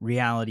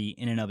reality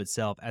in and of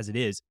itself as it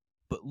is.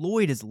 But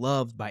Lloyd is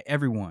loved by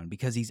everyone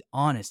because he's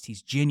honest,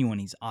 he's genuine,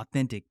 he's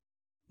authentic.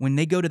 When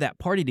they go to that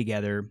party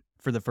together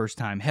for the first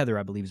time, Heather,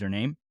 I believe is her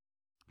name,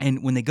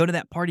 and when they go to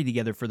that party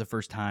together for the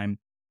first time,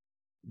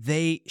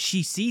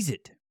 she sees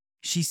it.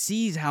 She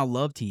sees how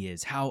loved he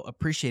is, how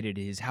appreciated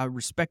he is, how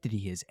respected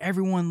he is.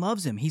 Everyone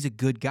loves him. He's a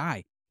good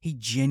guy. He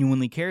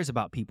genuinely cares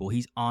about people.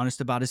 He's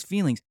honest about his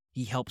feelings.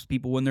 He helps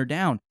people when they're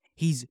down.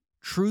 He's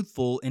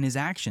truthful in his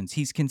actions.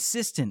 He's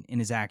consistent in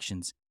his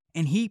actions.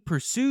 And he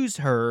pursues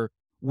her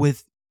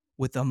with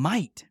a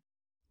might.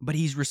 but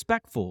he's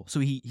respectful. So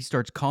he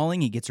starts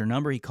calling, he gets her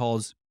number, he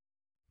calls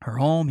her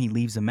home, he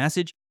leaves a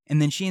message,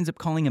 and then she ends up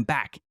calling him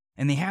back.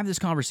 And they have this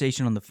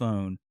conversation on the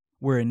phone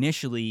where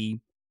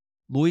initially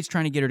Lloyd's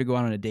trying to get her to go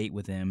out on a date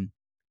with him,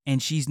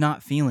 and she's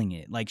not feeling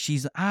it. Like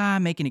she's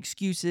making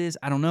excuses,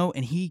 I don't know,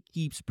 and he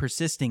keeps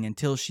persisting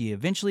until she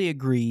eventually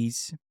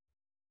agrees,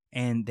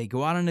 and they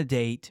go out on a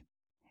date,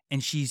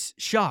 and she's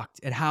shocked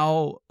at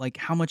how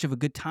much of a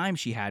good time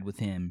she had with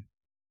him.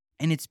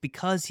 And it's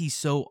because he's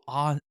so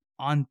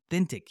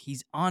authentic.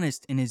 He's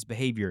honest in his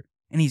behavior,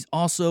 and he's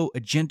also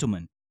a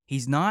gentleman.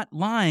 He's not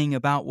lying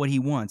about what he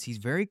wants. He's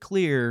very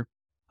clear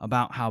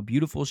about how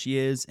beautiful she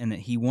is and that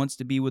he wants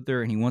to be with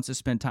her and he wants to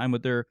spend time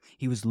with her.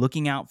 He was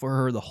looking out for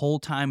her the whole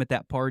time at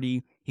that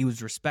party. He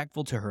was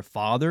respectful to her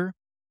father.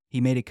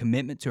 He made a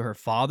commitment to her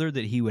father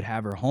that he would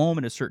have her home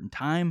at a certain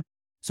time.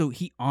 So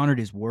he honored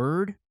his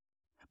word,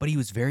 but he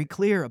was very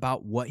clear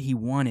about what he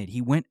wanted.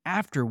 He went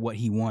after what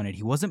he wanted.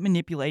 He wasn't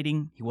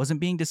manipulating. He wasn't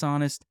being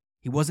dishonest.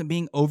 He wasn't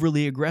being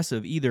overly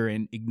aggressive either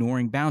and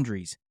ignoring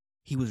boundaries.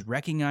 He was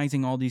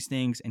recognizing all these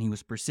things, and he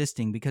was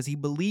persisting because he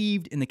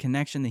believed in the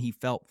connection that he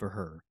felt for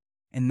her.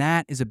 And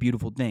that is a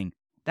beautiful thing.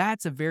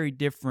 That's a very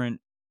different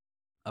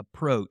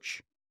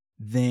approach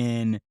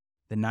than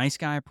the nice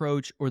guy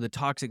approach or the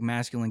toxic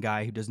masculine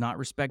guy who does not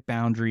respect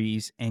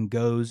boundaries and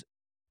goes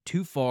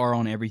too far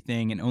on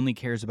everything and only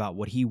cares about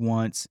what he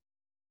wants.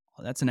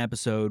 That's a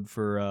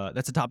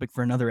topic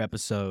for another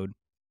episode.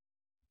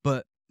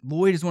 But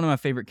Lloyd is one of my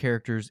favorite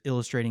characters,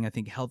 illustrating, I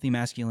think, healthy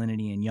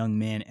masculinity in young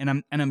men.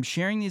 And I'm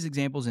sharing these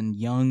examples in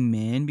young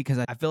men because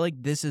I feel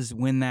like this is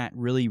when that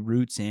really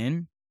roots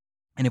in.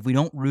 And if we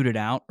don't root it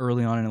out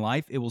early on in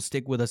life, it will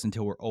stick with us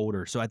until we're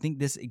older. So I think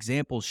this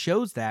example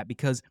shows that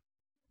because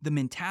the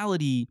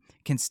mentality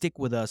can stick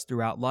with us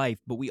throughout life,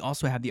 but we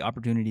also have the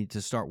opportunity to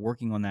start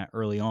working on that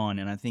early on.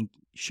 And I think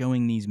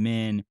showing these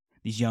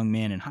young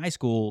men in high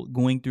school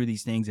going through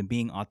these things and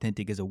being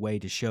authentic is a way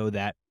to show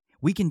that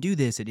we can do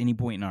this at any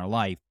point in our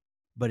life,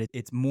 but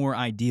it's more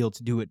ideal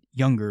to do it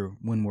younger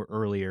when we're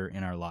earlier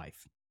in our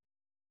life.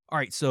 All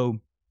right, so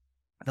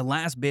the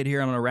last bit here,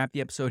 I'm going to wrap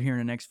the episode here in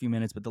the next few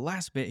minutes, but the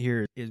last bit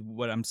here is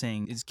what I'm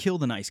saying is kill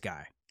the nice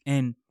guy.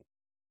 And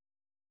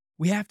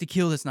we have to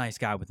kill this nice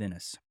guy within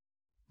us.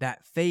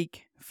 That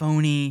fake,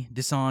 phony,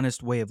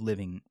 dishonest way of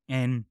living.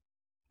 And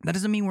that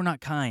doesn't mean we're not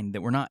kind,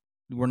 that we're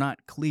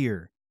not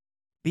clear.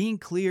 Being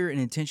clear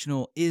and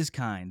intentional is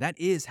kind. That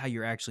is how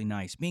you're actually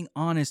nice. Being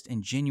honest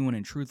and genuine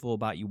and truthful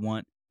about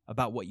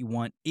what you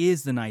want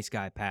is the nice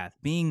guy path.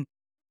 Being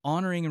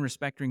honoring and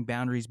respecting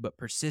boundaries, but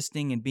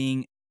persisting and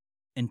being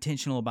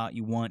intentional about what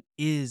you want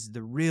is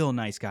the real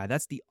nice guy.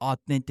 That's the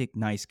authentic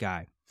nice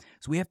guy.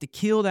 So we have to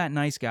kill that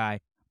nice guy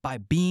by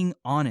being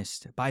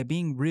honest, by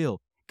being real,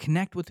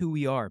 connect with who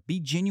we are, be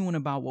genuine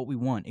about what we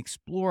want,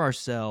 explore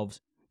ourselves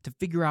to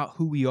figure out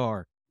who we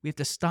are. We have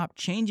to stop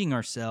changing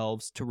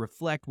ourselves to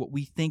reflect what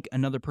we think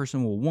another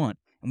person will want.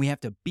 And we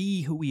have to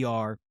be who we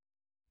are.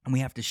 And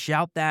we have to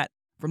shout that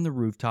from the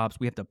rooftops.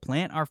 We have to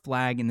plant our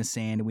flag in the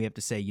sand. And we have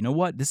to say, you know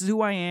what? This is who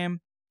I am.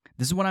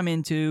 This is what I'm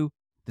into.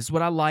 This is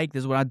what I like.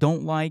 This is what I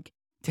don't like.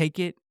 Take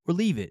it or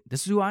leave it.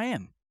 This is who I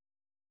am.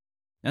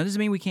 Now, this doesn't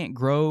mean we can't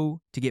grow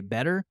to get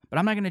better, but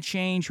I'm not going to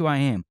change who I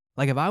am.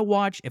 Like if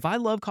I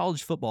love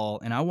college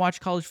football and I watch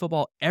college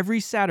football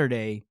every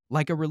Saturday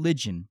like a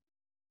religion,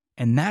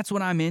 and that's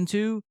what I'm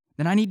into,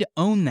 then I need to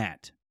own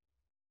that.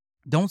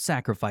 Don't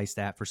sacrifice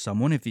that for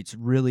someone if it's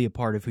really a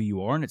part of who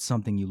you are and it's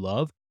something you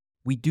love.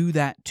 We do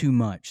that too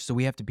much. So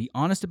we have to be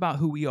honest about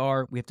who we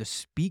are. We have to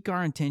speak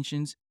our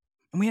intentions,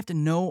 and we have to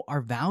know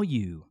our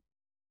value.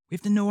 We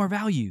have to know our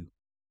value.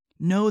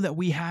 Know that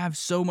we have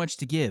so much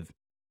to give.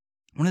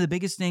 One of the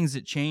biggest things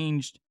that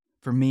changed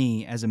for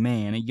me as a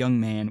man, a young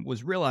man,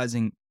 was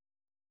realizing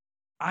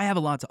I have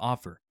a lot to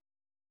offer.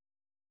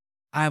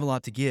 I have a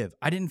lot to give.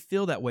 I didn't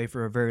feel that way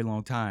for a very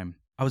long time.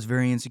 I was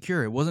very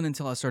insecure. It wasn't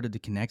until I started to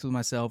connect with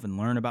myself and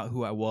learn about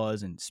who I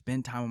was and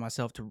spend time with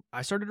myself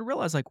I started to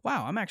realize like,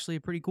 wow, I'm actually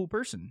a pretty cool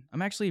person.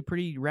 I'm actually a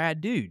pretty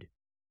rad dude.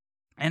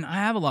 And I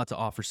have a lot to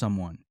offer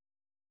someone.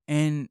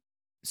 And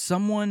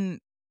someone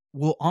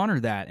will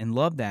honor that and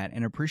love that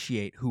and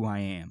appreciate who I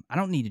am. I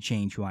don't need to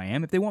change who I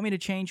am. If they want me to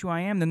change who I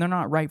am, then they're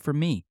not right for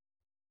me.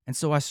 And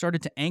so I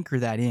started to anchor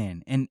that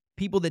in. And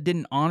people that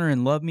didn't honor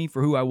and love me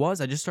for who I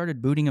was, I just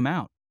started booting them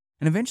out.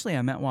 And eventually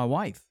I met my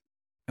wife,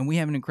 and we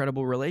have an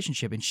incredible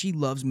relationship, and she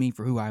loves me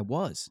for who I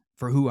was,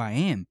 for who I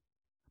am.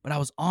 But I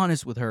was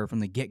honest with her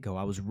from the get-go.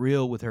 I was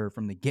real with her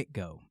from the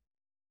get-go.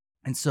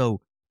 And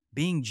so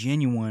being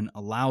genuine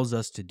allows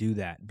us to do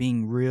that.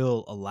 Being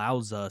real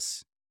allows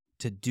us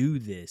to do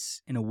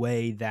this in a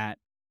way that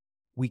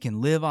we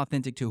can live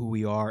authentic to who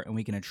we are, and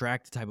we can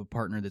attract the type of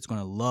partner that's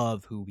going to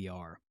love who we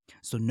are.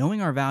 So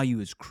knowing our value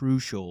is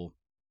crucial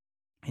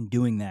in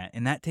doing that.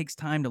 And that takes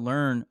time to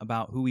learn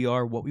about who we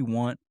are, what we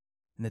want,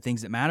 and the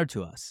things that matter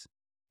to us.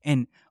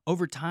 And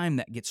over time,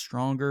 that gets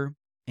stronger,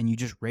 and you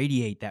just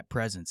radiate that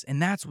presence. And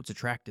that's what's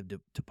attractive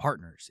to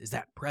partners, is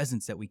that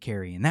presence that we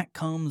carry. And that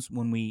comes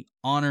when we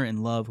honor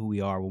and love who we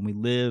are, when we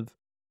live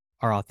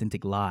our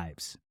authentic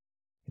lives.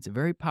 It's a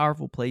very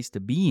powerful place to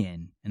be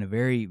in and a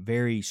very,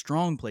 very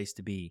strong place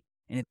to be.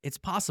 And it's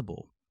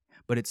possible,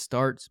 but it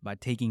starts by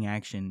taking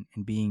action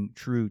and being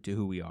true to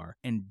who we are.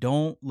 And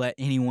don't let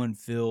anyone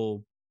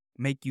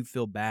make you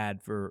feel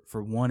bad for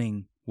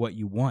wanting what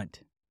you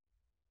want.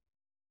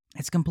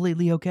 It's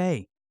completely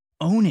okay.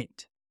 Own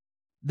it.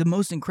 The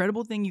most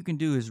incredible thing you can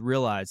do is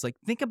realize,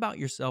 think about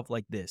yourself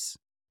like this.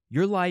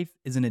 Your life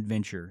is an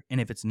adventure,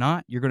 and if it's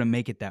not, you're going to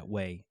make it that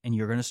way. And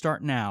you're going to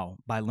start now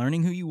by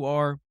learning who you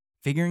are,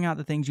 figuring out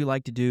the things you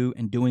like to do,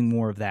 and doing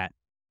more of that.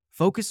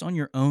 Focus on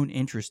your own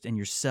interest and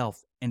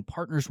yourself, and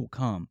partners will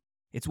come.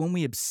 It's when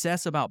we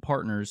obsess about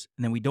partners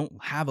and then we don't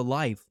have a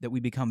life that we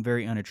become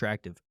very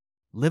unattractive.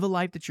 Live a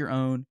life that's your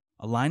own,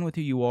 align with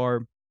who you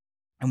are,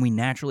 and we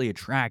naturally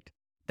attract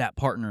that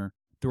partner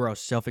through our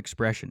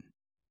self-expression.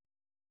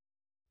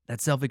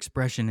 That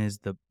self-expression is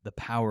the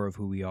power of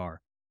who we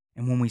are.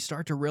 And when we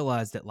start to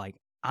realize that,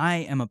 I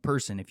am a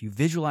person, if you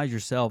visualize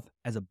yourself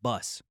as a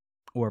bus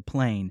or a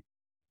plane,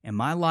 and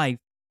my life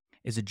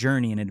is a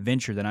journey, an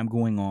adventure that I'm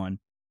going on,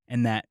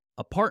 and that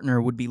a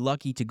partner would be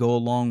lucky to go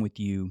along with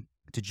you,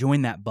 to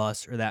join that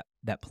bus or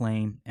that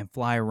plane and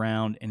fly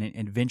around and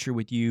adventure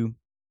with you.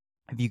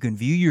 If you can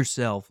view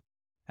yourself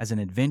as an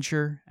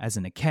adventure, as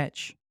a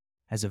catch,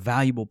 as a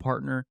valuable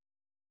partner,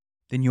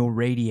 then you'll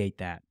radiate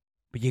that.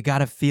 But you got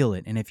to feel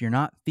it. And if you're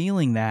not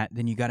feeling that,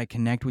 then you got to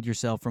connect with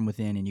yourself from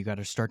within, and you got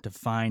to start to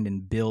find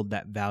and build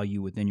that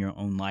value within your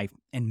own life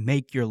and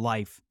make your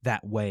life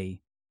that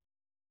way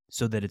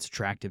so that it's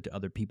attractive to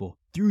other people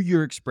through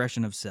your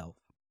expression of self.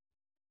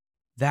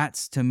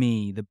 That's, to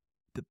me, the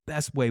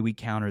best way we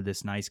counter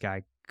this nice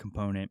guy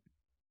component,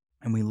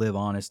 and we live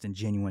honest and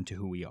genuine to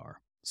who we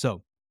are.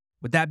 So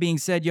with that being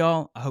said,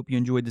 y'all, I hope you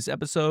enjoyed this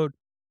episode.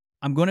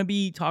 I'm going to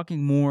be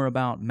talking more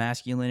about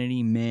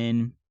masculinity,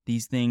 men,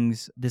 these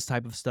things, this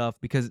type of stuff,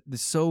 because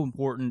it's so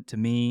important to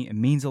me. It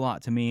means a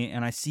lot to me.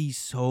 And I see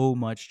so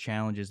much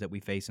challenges that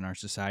we face in our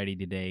society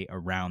today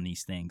around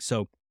these things.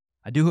 So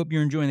I do hope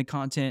you're enjoying the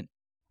content.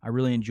 I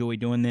really enjoy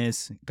doing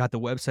this. Got the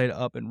website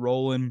up and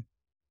rolling.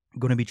 I'm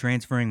going to be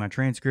transferring my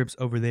transcripts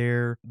over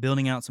there,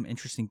 building out some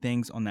interesting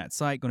things on that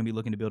site. Going to be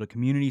looking to build a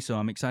community. So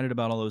I'm excited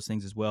about all those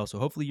things as well. So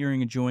hopefully you're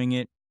enjoying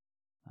it,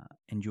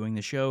 enjoying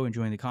the show,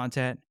 enjoying the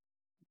content.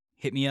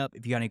 Hit me up.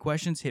 If you got any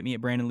questions, hit me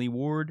at Brandon Lee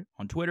Ward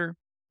on Twitter.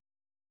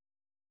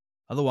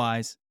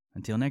 Otherwise,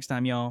 until next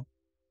time, y'all.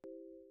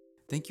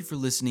 Thank you for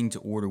listening to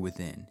Order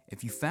Within.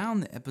 If you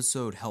found the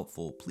episode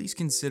helpful, please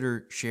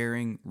consider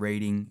sharing,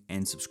 rating,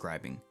 and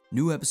subscribing.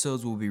 New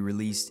episodes will be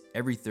released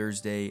every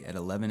Thursday at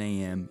 11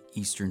 a.m.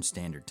 Eastern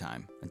Standard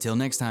Time. Until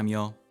next time,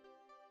 y'all.